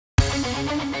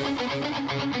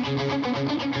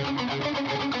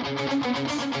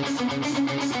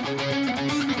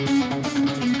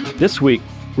This week,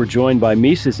 we're joined by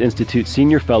Mises Institute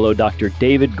Senior Fellow Dr.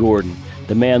 David Gordon,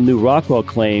 the man Lou Rockwell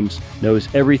claims knows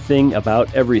everything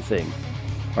about everything.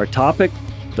 Our topic,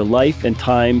 the life and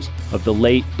times of the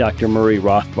late Dr. Murray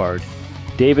Rothbard.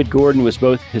 David Gordon was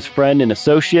both his friend and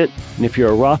associate, and if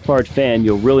you're a Rothbard fan,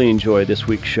 you'll really enjoy this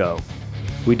week's show.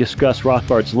 We discuss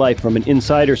Rothbard's life from an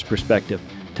insider's perspective,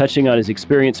 touching on his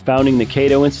experience founding the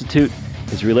Cato Institute,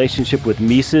 his relationship with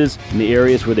Mises in the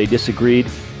areas where they disagreed,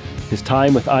 his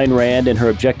time with Ayn Rand and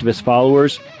her Objectivist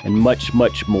followers, and much,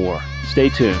 much more. Stay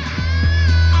tuned.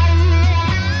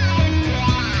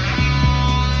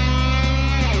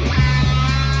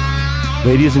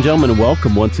 Ladies and gentlemen,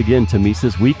 welcome once again to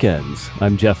Mises Weekends.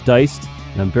 I'm Jeff Deist,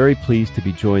 and I'm very pleased to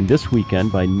be joined this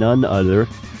weekend by none other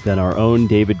than our own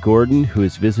David Gordon, who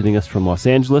is visiting us from Los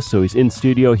Angeles. So he's in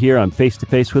studio here. I'm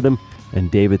face-to-face with him.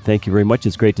 And David, thank you very much.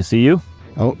 It's great to see you.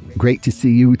 Oh, great to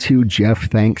see you too,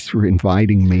 Jeff. Thanks for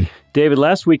inviting me. David,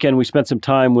 last weekend we spent some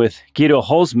time with Guido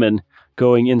Hülsmann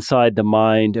going inside the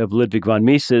mind of Ludwig von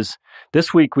Mises.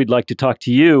 This week we'd like to talk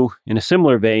to you in a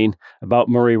similar vein about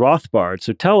Murray Rothbard.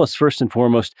 So tell us first and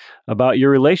foremost about your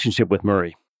relationship with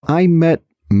Murray. I met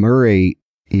Murray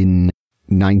in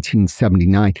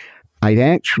 1979. I'd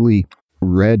actually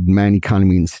read Man,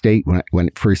 Economy, and State when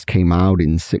it first came out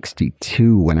in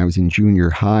 62 when I was in junior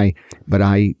high, but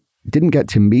I didn't get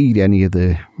to meet any of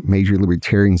the major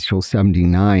libertarians till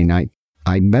 79.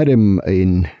 I met him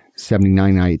in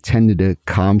 79. I attended a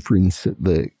conference at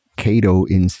the Cato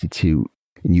Institute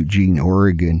in Eugene,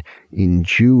 Oregon in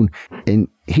June, and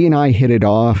he and I hit it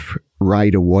off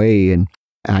right away. And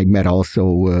I met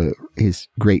also his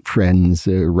great friends,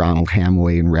 Ronald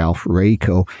Hamway and Ralph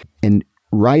Raico. And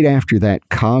right after that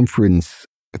conference,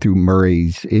 through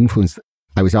Murray's influence,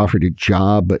 I was offered a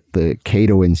job at the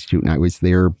Cato Institute, and I was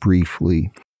there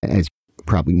briefly. As you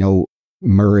probably know,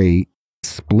 Murray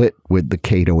split with the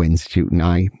Cato Institute, and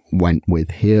I went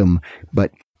with him.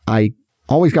 But I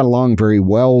always got along very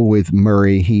well with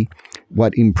Murray.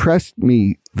 What impressed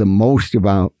me the most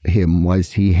about him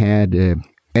was he had an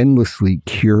endlessly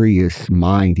curious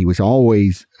mind. He was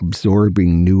always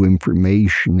absorbing new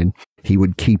information, and he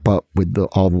would keep up with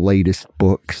all the latest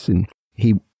books. And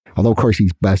although, of course,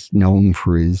 he's best known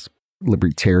for his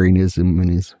libertarianism and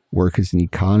his work as an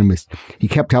economist, he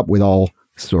kept up with all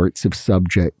sorts of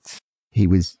subjects. He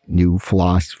knew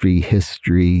philosophy,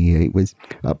 history. He was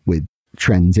up with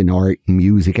trends in art and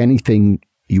music. Anything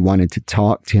you wanted to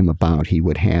talk to him about, he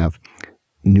would have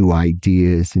new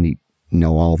ideas, and he'd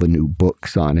know all the new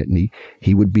books on it. And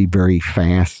he would be very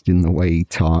fast in the way he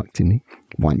talked, and he'd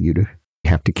want you to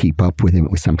have to keep up with him.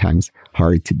 It was sometimes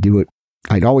hard to do it.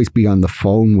 I'd always be on the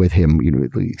phone with him,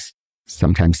 at least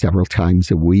sometimes several times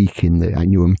a week. I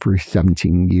knew him for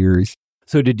 17 years.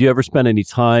 So did you ever spend any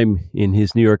time in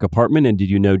his New York apartment, and did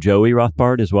you know Joey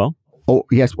Rothbard as well? Oh,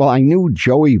 yes. Well, I knew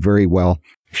Joey very well.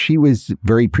 She was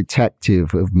very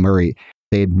protective of Murray.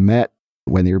 They had met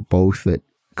when they were both at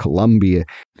Columbia.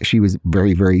 She was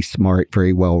very, very smart,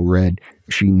 very well read.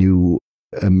 She knew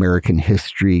American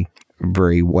history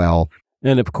very well.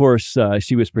 And of course,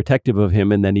 she was protective of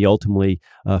him, and then he ultimately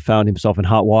found himself in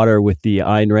hot water with the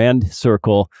Ayn Rand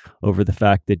circle over the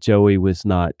fact that Joey was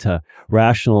not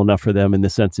rational enough for them in the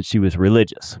sense that she was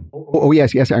religious. Oh,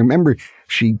 yes. I remember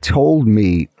she told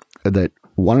me that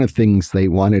one of the things they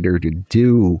wanted her to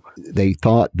do, they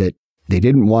thought that they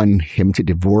didn't want him to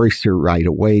divorce her right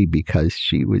away because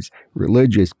she was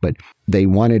religious, but they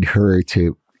wanted her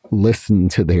to listen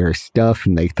to their stuff,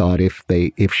 and they thought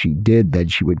if she did, then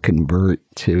she would convert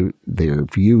to their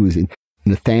views. And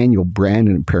Nathaniel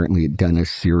Brandon apparently had done a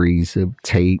series of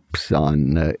tapes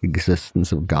on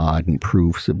existence of God and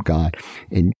proofs of God,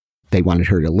 and they wanted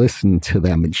her to listen to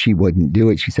them, and she wouldn't do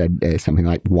it. She said something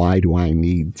like, "Why do I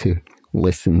need to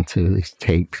listen to these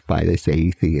tapes by this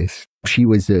atheist?" She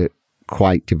was a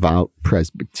quite devout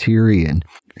Presbyterian.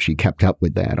 She kept up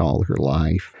with that all her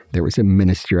life. There was a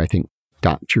minister, I think,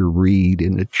 Dr. Reed,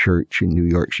 in a church in New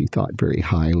York, she thought very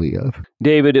highly of.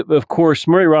 David, of course,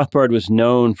 Murray Rothbard was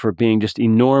known for being just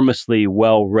enormously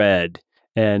well-read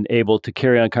and able to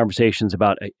carry on conversations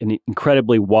about an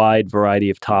incredibly wide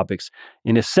variety of topics.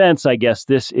 In a sense, I guess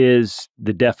this is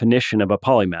the definition of a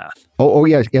polymath. Oh,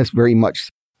 yes, very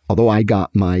much. Although I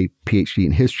got my PhD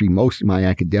in history, most of my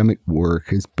academic work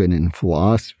has been in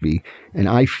philosophy, and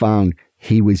I found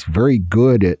he was very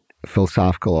good at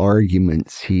philosophical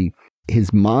arguments.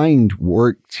 His mind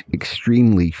worked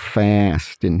extremely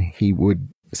fast, and he would,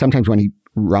 sometimes when he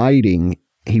writing,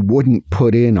 he wouldn't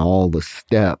put in all the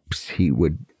steps. He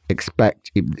would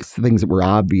expect things that were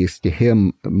obvious to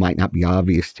him might not be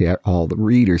obvious to all the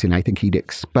readers. And I think he'd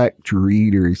expect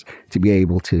readers to be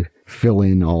able to fill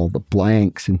in all the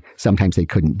blanks, and sometimes they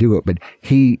couldn't do it. But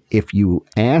if you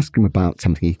ask him about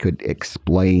something, he could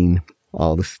explain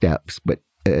all the steps, but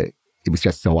it was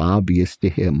just so obvious to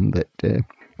him that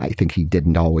I think he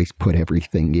didn't always put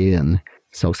everything in.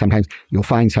 So sometimes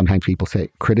people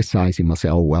criticize him, will say,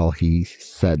 oh, well, he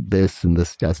said this and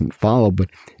this doesn't follow. But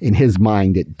in his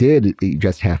mind, it did. You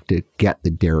just have to get the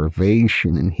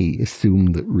derivation, and he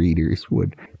assumed that readers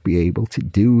would be able to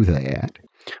do that.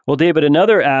 Well, David,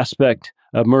 another aspect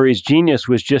of Murray's genius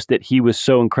was just that he was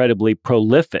so incredibly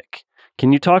prolific.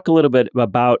 Can you talk a little bit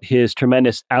about his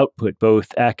tremendous output, both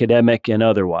academic and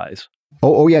otherwise?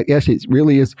 Oh yeah, yes, it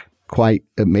really is quite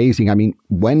amazing. I mean,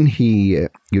 when he,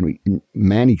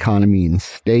 Man, Economy and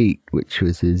State, which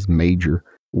was his major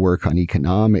work on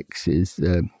economics, is,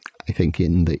 I think,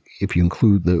 if you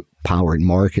include the Power and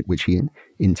Market, which he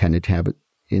intended to have it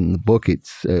in the book,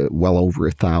 it's well over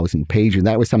 1,000 pages.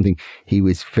 That was something he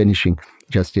was finishing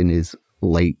just in his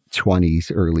late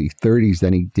 20s, early 30s.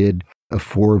 Then he did a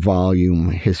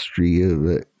 4-volume history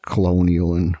of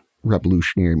colonial and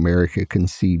revolutionary America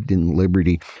conceived in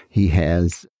liberty. He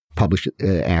has published,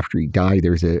 after he died,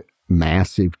 there's a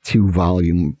massive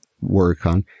 2-volume work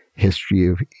on history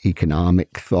of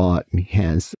economic thought, and he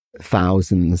has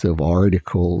thousands of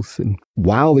articles. And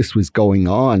while this was going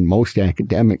on, most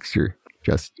academics are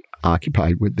just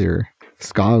occupied with their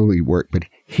scholarly work, but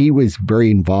he was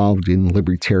very involved in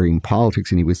libertarian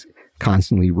politics, and he was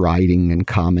constantly writing and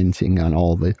commenting on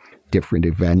all the different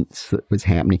events that was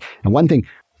happening. And one thing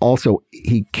also,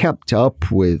 he kept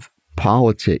up with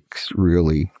politics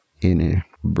really in a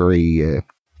very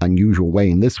unusual way,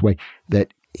 in this way,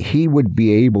 that he would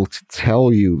be able to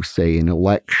tell you, say, in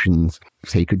elections,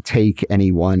 say, he could take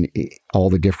anyone, all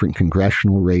the different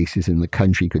congressional races in the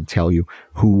country, could tell you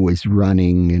who was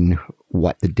running and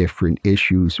what the different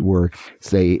issues were.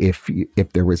 Say, if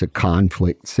there was a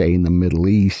conflict, say, in the Middle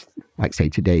East, like, say,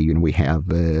 today, we have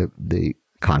the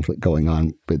conflict going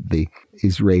on with the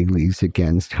Israelis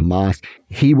against Hamas,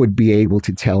 he would be able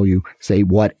to tell you, say,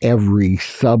 what every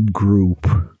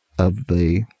subgroup of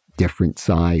the different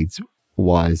sides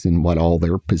was and what all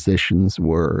their positions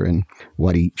were and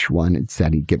what each one had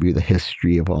said. He'd give you the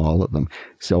history of all of them.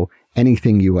 So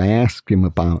anything you ask him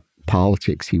about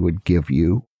politics, he would give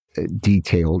you a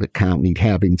detailed account, and he'd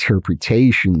have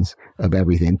interpretations of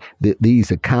everything. These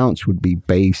accounts would be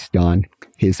based on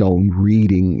his own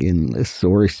reading in the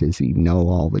sources. He'd know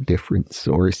all the different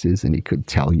sources, and he could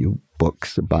tell you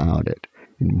books about it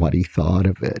and what he thought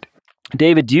of it.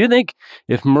 David, do you think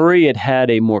if Murray had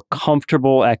had a more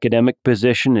comfortable academic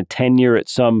position and tenure at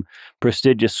some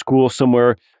prestigious school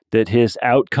somewhere, that his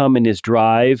outcome and his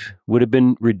drive would have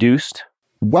been reduced?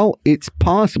 Well, it's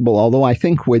possible, although I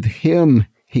think with him,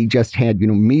 he just had,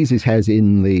 Mises has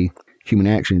in the Human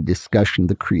Action discussion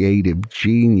the creative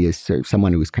genius, or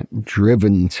someone who was kind of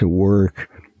driven to work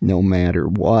no matter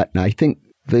what. And I think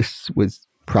this was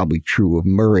probably true of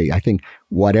Murray. I think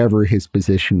whatever his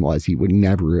position was, he would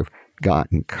never have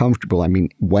gotten comfortable. I mean,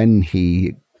 when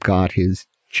he got his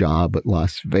job at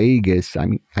Las Vegas,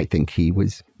 I think he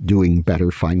was doing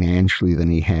better financially than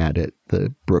he had at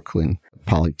the Brooklyn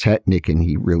Polytechnic, and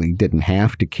he really didn't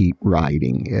have to keep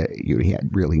writing. He had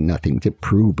really nothing to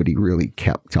prove, but he really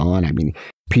kept on. I mean,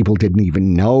 people didn't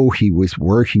even know he was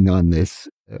working on this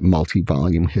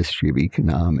multi-volume history of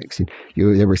economics. And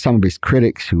there were some of his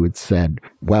critics who had said,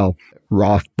 well,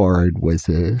 Rothbard was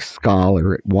a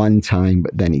scholar at one time,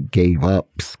 but then he gave up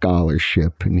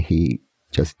scholarship and he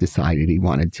just decided he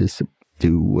wanted to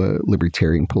do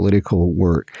libertarian political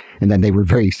work. And then they were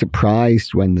very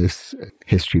surprised when this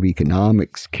history of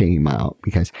economics came out,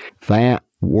 because that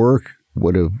work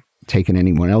would have taken,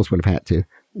 anyone else would have had to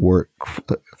work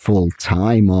full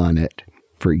time on it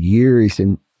for years,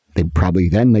 and they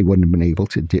wouldn't have been able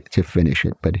to finish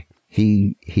it. But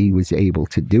he was able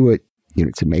to do it.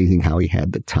 It's amazing how he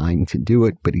had the time to do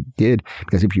it, but he did.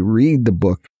 Because if you read the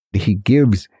book, he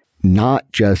gives not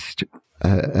just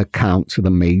accounts of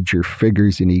the major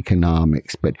figures in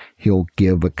economics, but he'll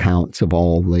give accounts of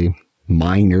all the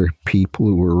minor people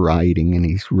who were writing, and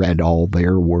he's read all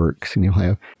their works, and he'll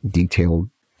have detailed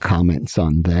comments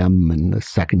on them and the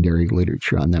secondary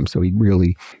literature on them. So he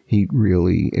really,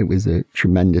 it was a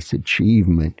tremendous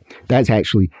achievement. That's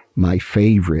actually my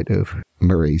favorite of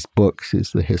Murray's books,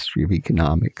 is the history of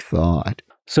economic thought.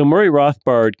 So Murray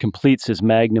Rothbard completes his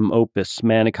magnum opus,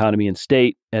 Man, Economy and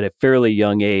State, at a fairly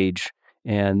young age,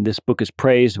 and this book is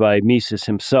praised by Mises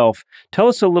himself. Tell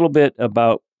us a little bit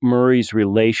about Murray's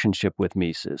relationship with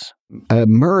Mises.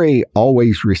 Murray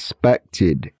always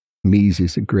respected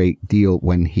Mises a great deal.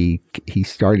 When he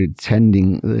started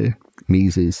attending the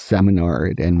Mises' seminar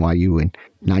at NYU in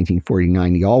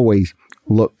 1949. He always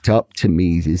looked up to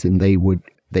Mises, and they would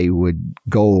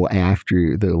go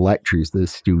after the lectures. The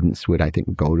students would, I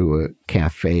think, go to a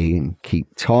cafe and keep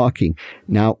talking.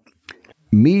 Now,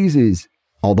 Mises,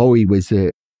 although he was,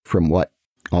 from what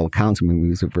all accounts, he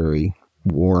was a very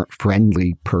warm,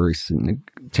 friendly person,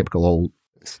 a typical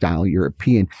old-style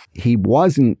European, he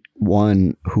wasn't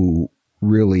one who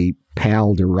really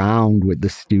palled around with the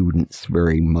students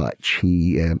very much.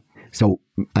 So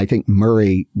I think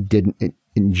Murray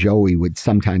and Joey would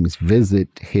sometimes visit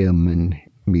him and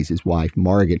Mises' wife,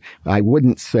 Margaret. I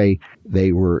wouldn't say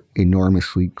they were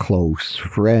enormously close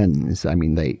friends. I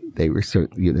mean, they were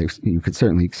you could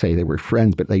certainly say they were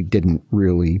friends, but they didn't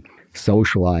really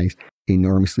socialize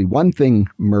enormously. One thing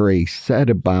Murray said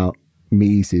about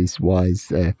Mises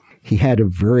was he had a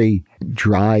very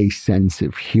dry sense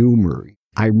of humor.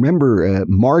 I remember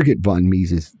Margaret von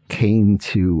Mises came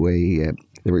to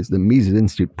there was the Mises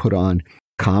Institute put on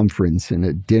conference and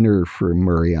a dinner for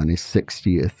Murray on his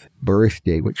 60th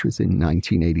birthday, which was in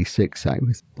 1986. I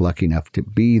was lucky enough to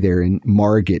be there, and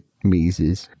Margaret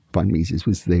von Mises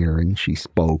was there, and she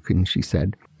spoke, and she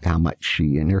said how much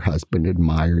she and her husband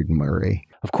admired Murray.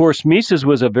 Of course, Mises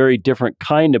was a very different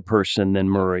kind of person than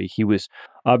Murray. He was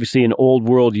obviously an old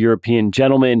world European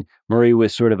gentleman. Murray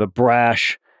was sort of a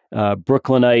brash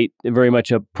Brooklynite, very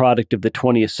much a product of the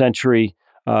 20th century.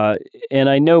 And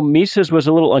I know Mises was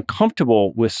a little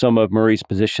uncomfortable with some of Murray's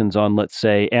positions on, let's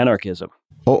say, anarchism.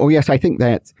 Oh yes, I think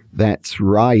that's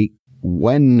right.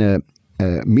 When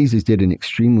Mises did an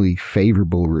extremely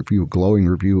favorable review, glowing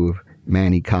review of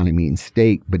Man, Economy, and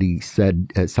State, but he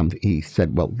said something. He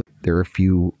said, well, there are a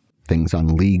few things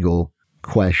on legal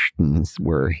questions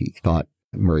where he thought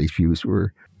Murray's views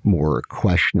were more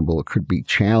questionable, could be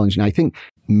challenged. And I think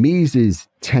Mises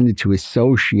tended to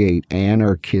associate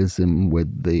anarchism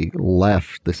with the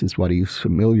left. This is what he was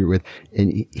familiar with.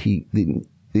 And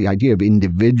the idea of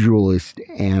individualist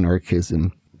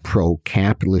anarchism,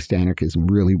 pro-capitalist anarchism,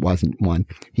 really wasn't one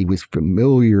he was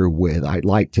familiar with. I'd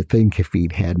like to think if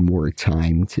he'd had more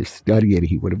time to study it,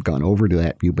 he would have gone over to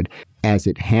that view. But as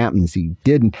it happens, he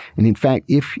didn't. And in fact,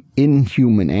 if in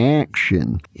Human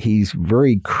Action, he's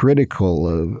very critical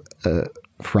of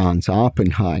Franz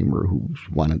Oppenheimer, who's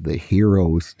one of the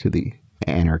heroes to the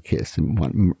anarchists and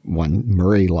one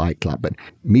Murray liked a lot, but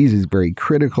Mises is very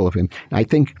critical of him. I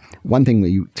think one thing that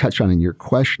you touch on in your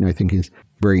question, I think is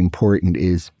very important,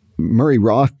 is Murray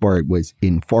Rothbard was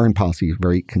in foreign policy a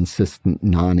very consistent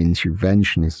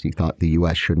non-interventionist. He thought the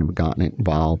U.S. shouldn't have gotten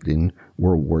involved in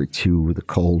World War II, the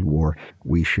Cold War.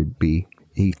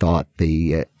 He thought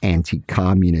the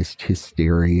anti-communist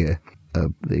hysteria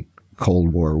of the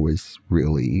Cold War was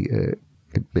really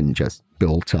had been just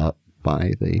built up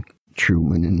by the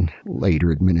Truman and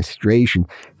later administration.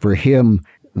 For him,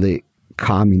 the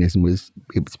communism was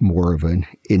more of an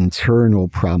internal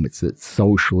problem. It's that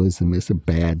socialism is a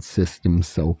bad system.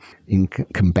 So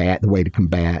the way to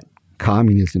combat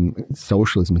communism,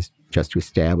 socialism is just to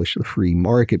establish the free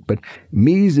market. But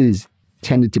Mises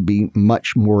tended to be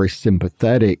much more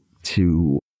sympathetic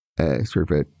to sort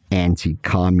of an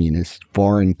anti-communist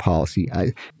foreign policy.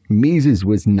 Mises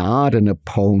was not an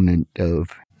opponent of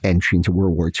entry into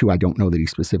World War II. I don't know that he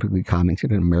specifically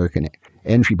commented on American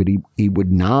entry, but he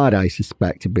would not, I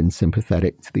suspect, have been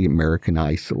sympathetic to the American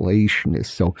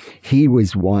isolationists. So he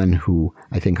was one who,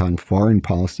 I think on foreign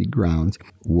policy grounds,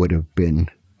 would have been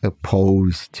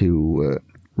opposed to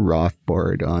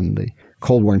Rothbard on the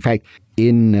Cold War. In fact,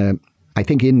 I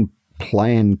think in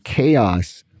Plan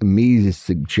Chaos, Mises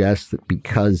suggests that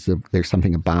because there's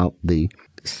something about the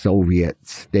Soviet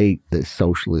state, the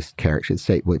socialist character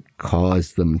state, would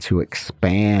cause them to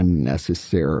expand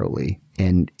necessarily.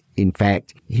 And in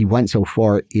fact, he went so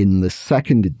far in the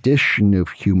second edition of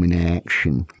Human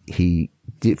Action, he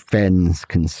defends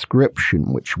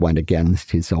conscription, which went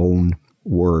against his own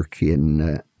work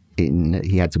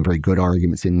he had some very good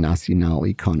arguments in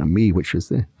Nationalökonomie, which was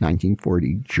the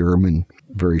 1940 German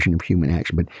version of Human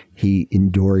Action, but he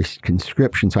endorsed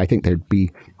conscription. So I think there'd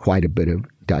be quite a bit of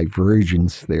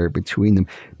divergence there between them.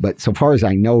 But so far as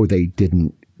I know, they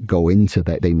didn't go into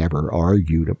that. They never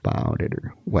argued about it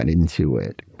or went into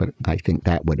it. But I think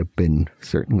that would have been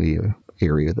certainly an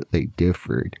area that they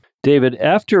differed. David,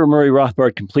 after Murray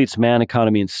Rothbard completes Man,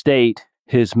 Economy, and State,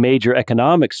 his major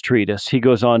economics treatise, he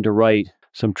goes on to write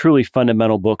some truly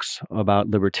fundamental books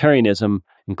about libertarianism,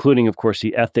 including, of course,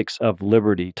 The Ethics of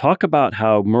Liberty. Talk about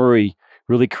how Murray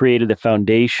really created the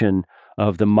foundation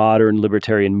of the modern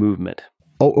libertarian movement.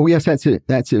 Oh yes, that's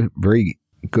a very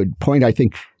good point. I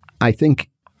think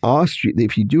Austria,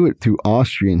 if you do it through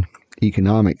Austrian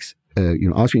economics,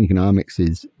 Austrian economics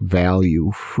is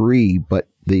value free, but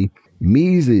the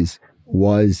Mises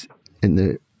was, and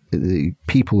the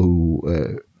people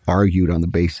who argued on the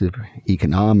basis of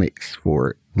economics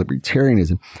for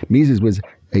libertarianism, Mises was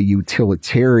a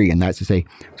utilitarian. That's to say,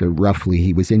 so roughly,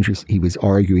 he was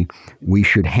arguing we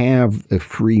should have a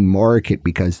free market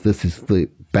because this is the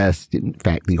best, in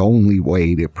fact, the only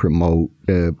way to promote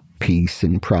peace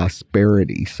and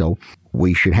prosperity. So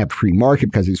we should have free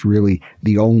market because it's really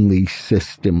the only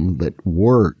system that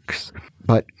works.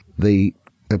 But the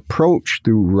approach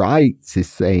through rights is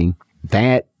saying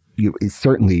that it's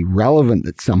certainly relevant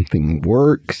that something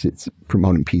works, it's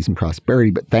promoting peace and prosperity,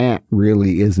 but that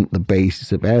really isn't the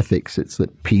basis of ethics. It's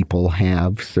that people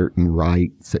have certain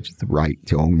rights, such as the right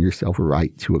to own yourself, a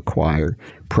right to acquire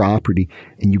property,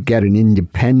 and you get an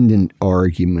independent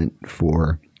argument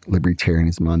for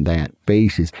libertarianism on that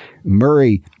basis.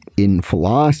 Murray, in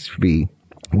philosophy,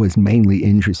 was mainly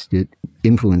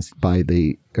influenced by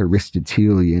the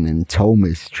Aristotelian and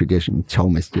Thomist tradition.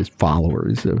 Thomist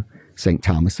followers of St.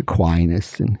 Thomas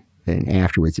Aquinas, and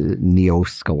afterwards a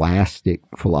neo-scholastic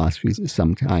philosophy is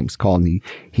sometimes called. And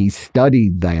he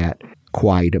studied that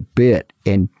quite a bit.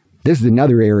 And this is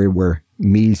another area where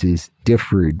Mises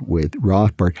differed with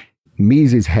Rothbard.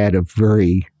 Mises had a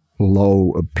very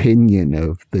low opinion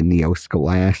of the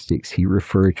neo-scholastics.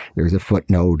 There's a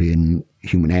footnote in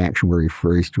Human Action where he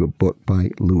refers to a book by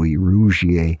Louis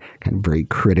Rougier, kind of very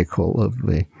critical of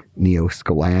the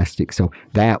neo-scholastic. So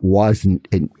that wasn't,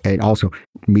 and also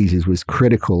Mises was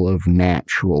critical of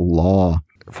natural law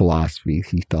philosophy.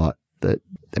 He thought that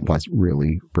wasn't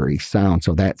really very sound.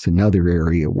 So that's another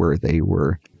area where they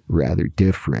were rather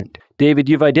different. David,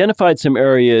 you've identified some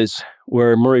areas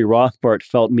where Murray Rothbard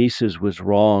felt Mises was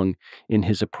wrong in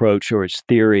his approach or his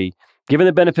theory. Given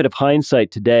the benefit of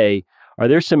hindsight today, are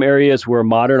there some areas where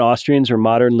modern Austrians or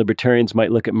modern libertarians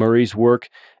might look at Murray's work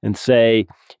and say,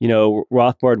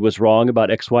 Rothbard was wrong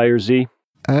about X, Y, or Z?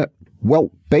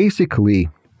 Well, basically,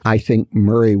 I think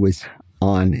Murray was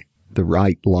on the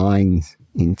right lines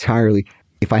entirely.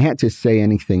 If I had to say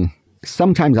anything,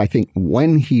 sometimes I think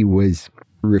when he was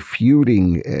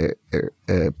refuting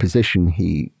a position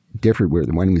he differed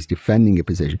with, when he was defending a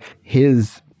position,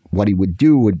 what he would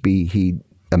do would be he'd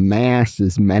amass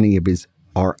as many of his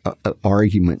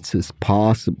arguments as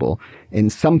possible.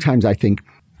 And sometimes I think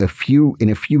in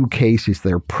a few cases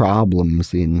there are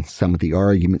problems in some of the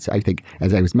arguments. I think,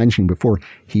 as I was mentioning before,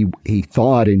 he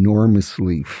thought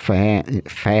enormously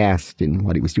fast in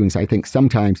what he was doing. So I think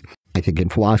sometimes in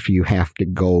philosophy you have to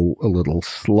go a little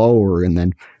slower, and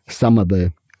then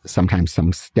sometimes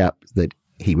some steps that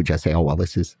he would just say, oh, well,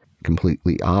 this is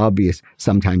completely obvious.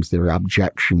 Sometimes there are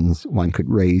objections one could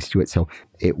raise to it. So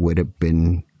it would have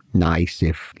been nice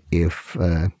if he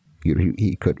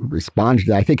could respond to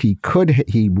that. I think he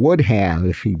would have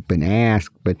if he'd been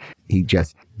asked, but he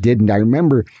just didn't. I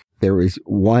remember there was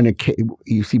one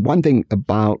thing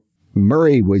about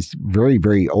Murray was very,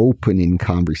 very open in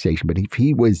conversation, but if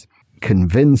he was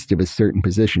convinced of a certain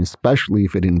position, especially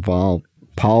if it involved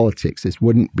politics, this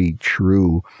wouldn't be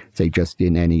true, say, just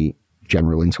in any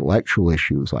general intellectual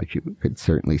issues. Like you could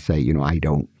certainly say,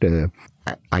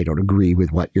 I don't agree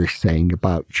with what you're saying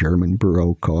about German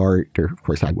Baroque art, or of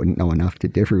course I wouldn't know enough to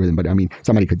differ with him, but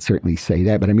somebody could certainly say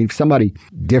that. But if somebody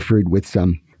differed with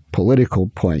some political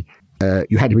point,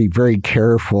 you had to be very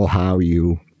careful how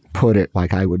you put it.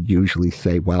 Like I would usually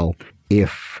say, well,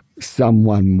 if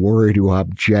someone were to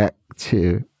object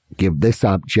to give this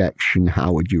objection,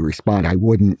 how would you respond? I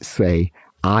wouldn't say,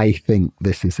 I think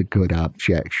this is a good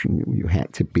objection. You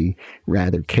had to be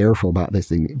rather careful about this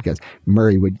thing, because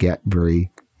Murray would get very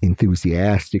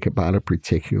enthusiastic about a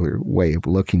particular way of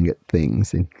looking at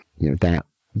things, and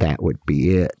that would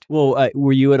be it. Well,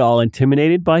 were you at all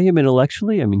intimidated by him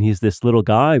intellectually? He's this little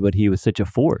guy, but he was such a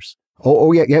force.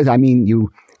 Oh yeah, yes.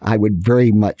 I would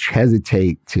very much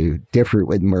hesitate to differ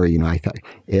with Murray. I thought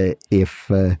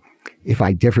if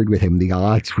I differed with him, the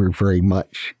odds were very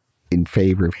much in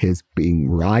favor of his being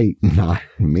right, not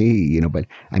me, But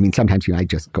sometimes, I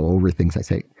just go over things. I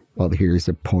say, well, here's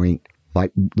a point.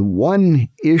 Like the one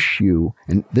issue,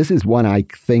 and this is one I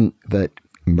think that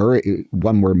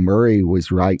one where Murray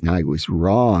was right and I was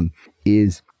wrong,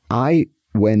 is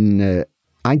when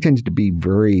I tended to be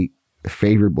very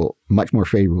favorable, much more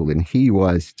favorable than he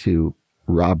was, to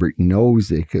Robert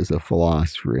Nozick as a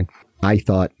philosopher. I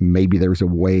thought maybe there was a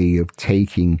way of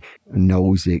taking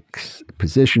Nozick's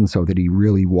position so that he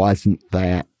really wasn't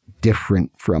that different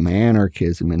from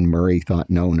anarchism. And Murray thought,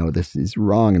 no, this is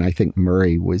wrong. And I think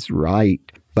Murray was right.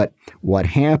 But what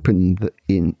happened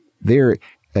in there,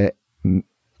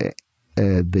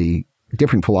 the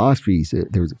different philosophies,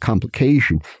 there was a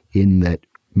complication in that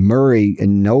Murray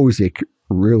and Nozick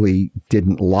really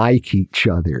didn't like each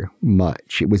other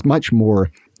much. It was much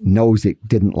more Nozick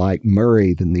didn't like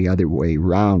Murray than the other way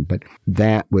around, but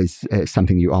that was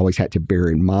something you always had to bear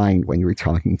in mind when you were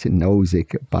talking to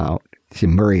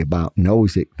Murray about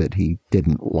Nozick, that he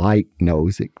didn't like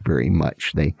Nozick very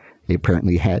much. They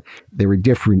apparently there were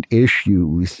different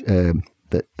issues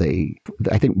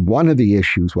I think one of the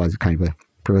issues was kind of a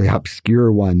fairly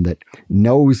obscure one, that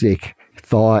Nozick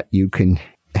thought you can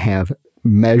have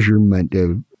measurement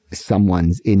of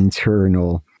someone's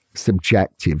internal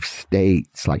subjective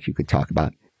states, like you could talk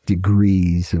about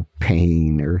degrees of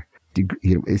pain, or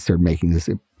sort of making this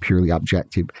a purely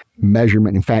objective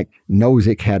measurement. In fact,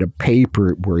 Nozick had a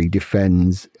paper where he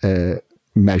defends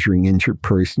measuring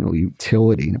interpersonal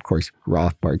utility. And of course,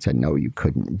 Rothbard said, no, you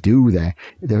couldn't do that.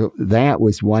 That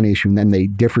was one issue. And then they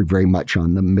differed very much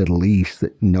on the Middle East,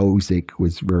 that Nozick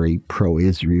was very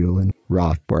pro-Israel and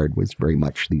Rothbard was very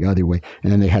much the other way.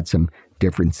 And then they had some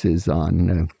differences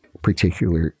on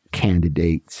particular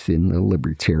candidates in the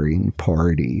Libertarian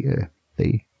Party.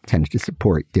 They tended to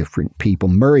support different people.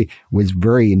 Murray was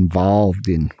very involved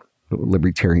in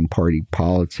Libertarian Party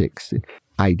politics.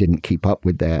 I didn't keep up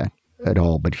with that at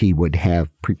all, but he would have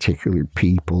particular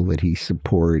people that he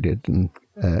supported, and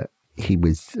he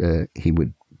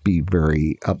would be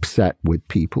very upset with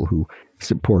people who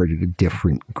supported a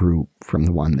different group from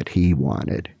the one that he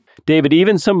wanted. David,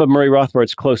 even some of Murray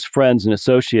Rothbard's close friends and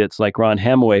associates, like Ron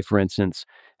Hammaway, for instance,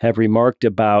 have remarked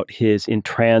about his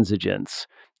intransigence.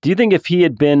 Do you think if he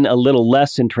had been a little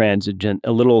less intransigent,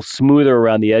 a little smoother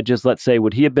around the edges, let's say,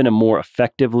 would he have been a more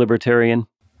effective libertarian?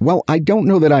 Well, I don't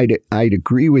know that I'd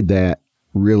agree with that,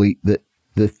 really.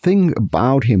 The thing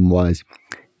about him was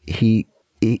he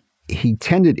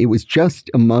tended, it was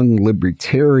just among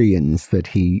libertarians that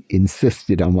he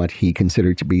insisted on what he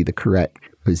considered to be the correct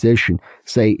position.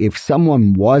 Say, if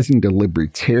someone wasn't a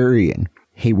libertarian,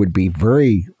 he would be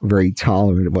very, very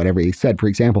tolerant of whatever he said. For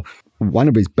example, one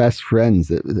of his best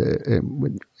friends,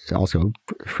 also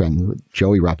a friend with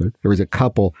Joey Rothbard, there was a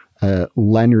couple,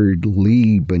 Leonard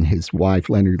Lieb and his wife.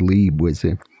 Leonard Lieb was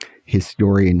a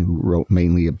historian who wrote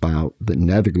mainly about the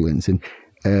Netherlands. And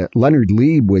Leonard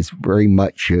Lieb was very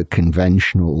much a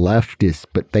conventional leftist,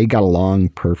 but they got along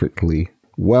perfectly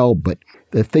well. But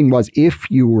the thing was, if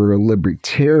you were a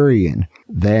libertarian,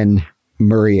 then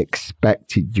Murray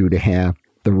expected you to have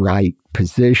the right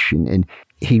position. And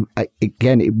it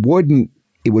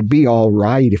would be all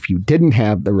right if you didn't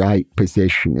have the right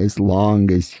position, as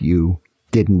long as you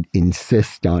didn't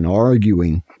insist on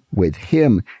arguing with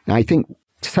him. And I think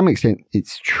to some extent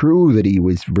it's true that he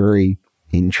was very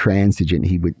intransigent.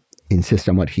 He would insist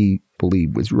on what he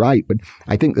believed was right. But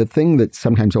I think the thing that's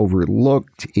sometimes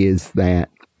overlooked is that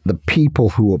the people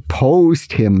who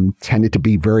opposed him tended to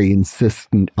be very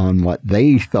insistent on what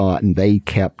they thought, and they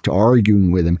kept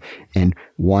arguing with him and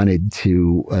wanted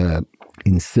to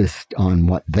insist on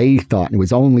what they thought. And it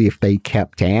was only if they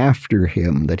kept after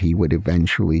him that he would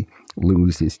eventually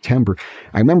lose his temper.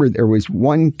 I remember there was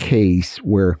one case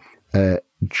where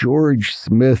George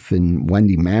Smith and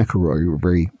Wendy McElroy were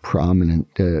very prominent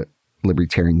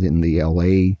libertarians in the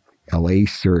LA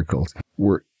circles,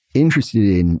 were interested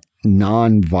in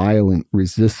nonviolent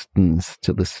resistance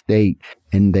to the state,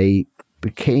 and they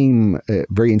became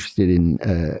very interested in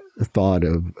the thought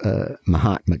of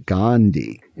Mahatma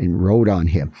Gandhi and wrote on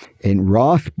him. And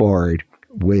Rothbard,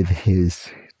 with his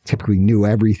typically knew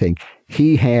everything,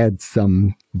 he had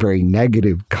some very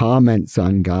negative comments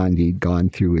on Gandhi. He'd gone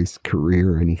through his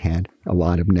career and he had a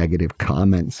lot of negative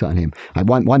comments on him.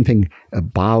 One thing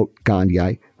about Gandhi,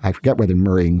 I forget whether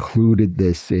Murray included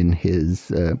this in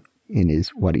his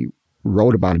what he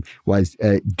wrote about him, was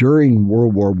during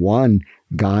World War I,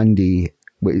 Gandhi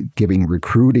was giving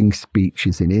recruiting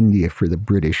speeches in India for the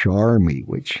British Army,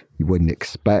 which you wouldn't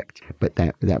expect, but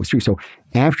that was true. So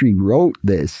after he wrote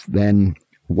this, then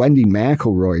Wendy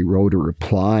McElroy wrote a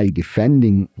reply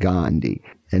defending Gandhi.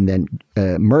 And then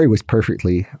Murray was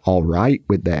perfectly all right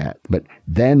with that. But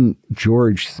then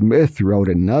George Smith wrote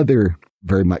another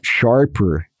very much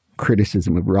sharper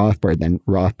criticism of Rothbard. Then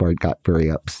Rothbard got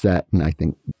very upset, and I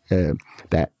think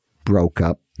that broke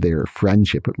up their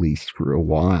friendship, at least for a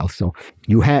while. So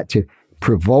you had to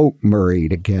provoke Murray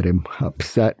to get him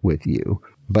upset with you.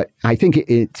 But I think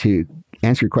to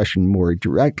answer your question more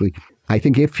directly, I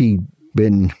think if he'd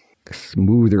been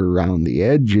smoother around the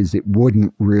edges, it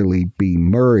wouldn't really be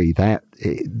Murray.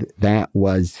 That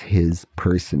was his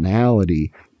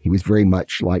personality. He was very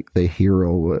much like the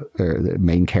hero, the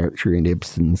main character in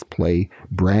Ibsen's play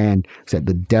Brand, said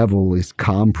the devil is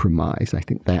compromise. I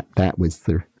think that was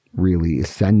the really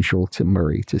essential to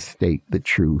Murray to state the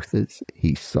truth as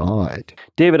he saw it.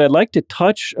 David, I'd like to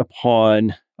touch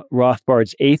upon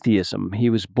Rothbard's atheism. He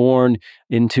was born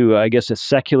into, I guess, a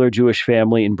secular Jewish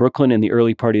family in Brooklyn in the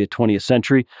early part of the 20th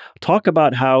century. Talk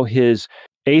about how his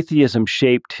atheism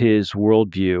shaped his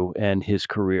worldview and his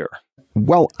career.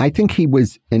 Well, I think he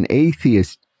was an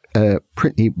atheist.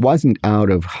 It wasn't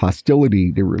out of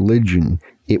hostility to religion.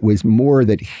 It was more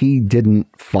that he didn't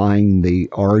find the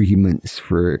arguments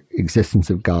for existence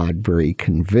of God very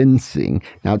convincing.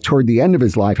 Now, toward the end of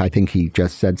his life, I think he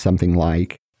just said something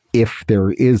like, if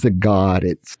there is a God,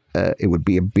 it would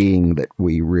be a being that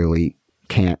we really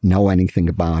can't know anything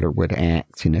about or would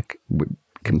act in a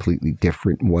completely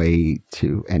different way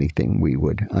to anything we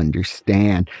would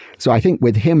understand. So I think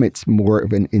with him, it's more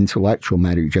of an intellectual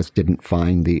matter. He just didn't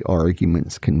find the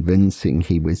arguments convincing.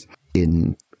 He was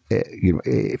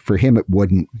for him, it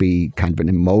wouldn't be kind of an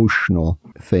emotional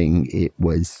thing. It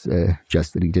was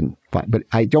just that he didn't find. But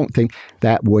I don't think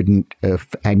that wouldn't,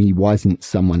 he wasn't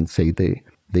someone, say,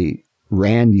 the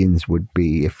Randians would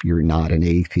be. If you're not an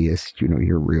atheist,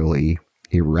 you're really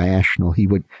irrational. He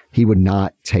would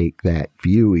not take that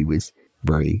view. He was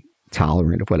very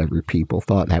tolerant of whatever people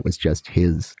thought. That was just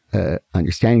his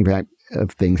understanding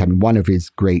of things. I mean, one of his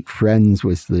great friends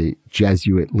was the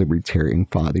Jesuit libertarian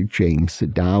Father James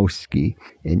Sadowski,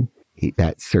 and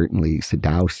that certainly,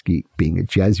 Sadowski being a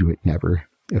Jesuit, never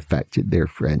affected their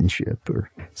friendship.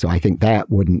 So I think that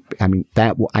wouldn't. I mean,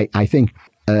 I think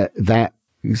that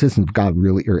existence of God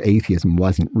really, or atheism,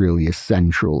 wasn't really a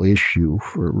central issue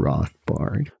for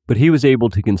Rothbard. But he was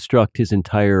able to construct his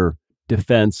entire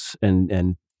defense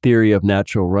and theory of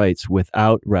natural rights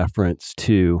without reference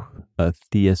to a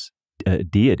theist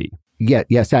deity. Yeah,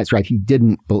 yes, that's right. He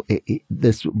didn't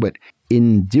this, but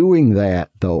in doing that,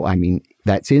 though, I mean,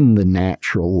 that's in the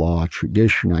natural law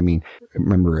tradition. I mean,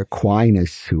 remember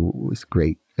Aquinas, who was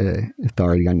great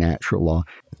authority on natural law,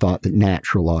 thought that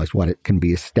natural law is what it can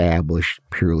be established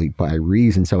purely by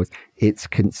reason. So it's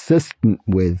consistent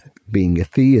with being a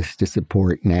theist to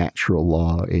support natural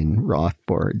law in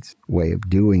Rothbard's way of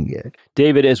doing it.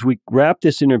 David, as we wrap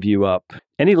this interview up,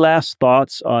 any last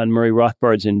thoughts on Murray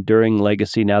Rothbard's enduring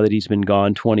legacy now that he's been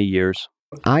gone 20 years?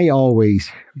 I always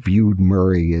viewed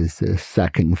Murray as a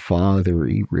second father.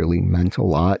 He really meant a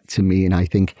lot to me, and I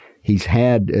think he's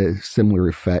had similar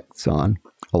effects on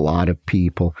a lot of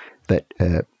people. That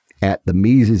at the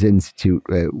Mises Institute,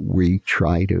 we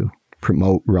try to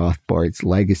promote Rothbard's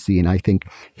legacy, and I think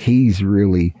he's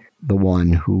really the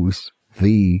one who's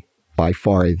by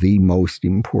far the most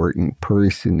important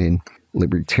person in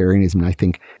libertarianism. I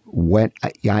think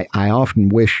I often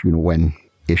wish, when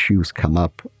issues come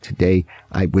up today,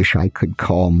 I wish I could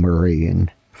call Murray and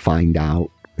find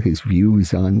out his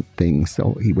views on things.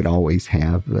 So he would always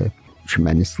have a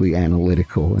tremendously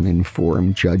analytical and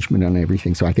informed judgment on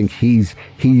everything. So I think he's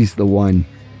the one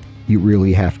you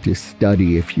really have to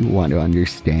study if you want to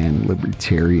understand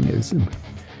libertarianism.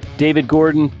 David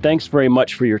Gordon, thanks very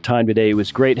much for your time today. It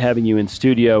was great having you in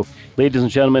studio. Ladies and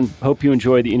gentlemen, hope you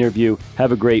enjoyed the interview.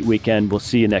 Have a great weekend. We'll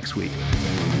see you next week.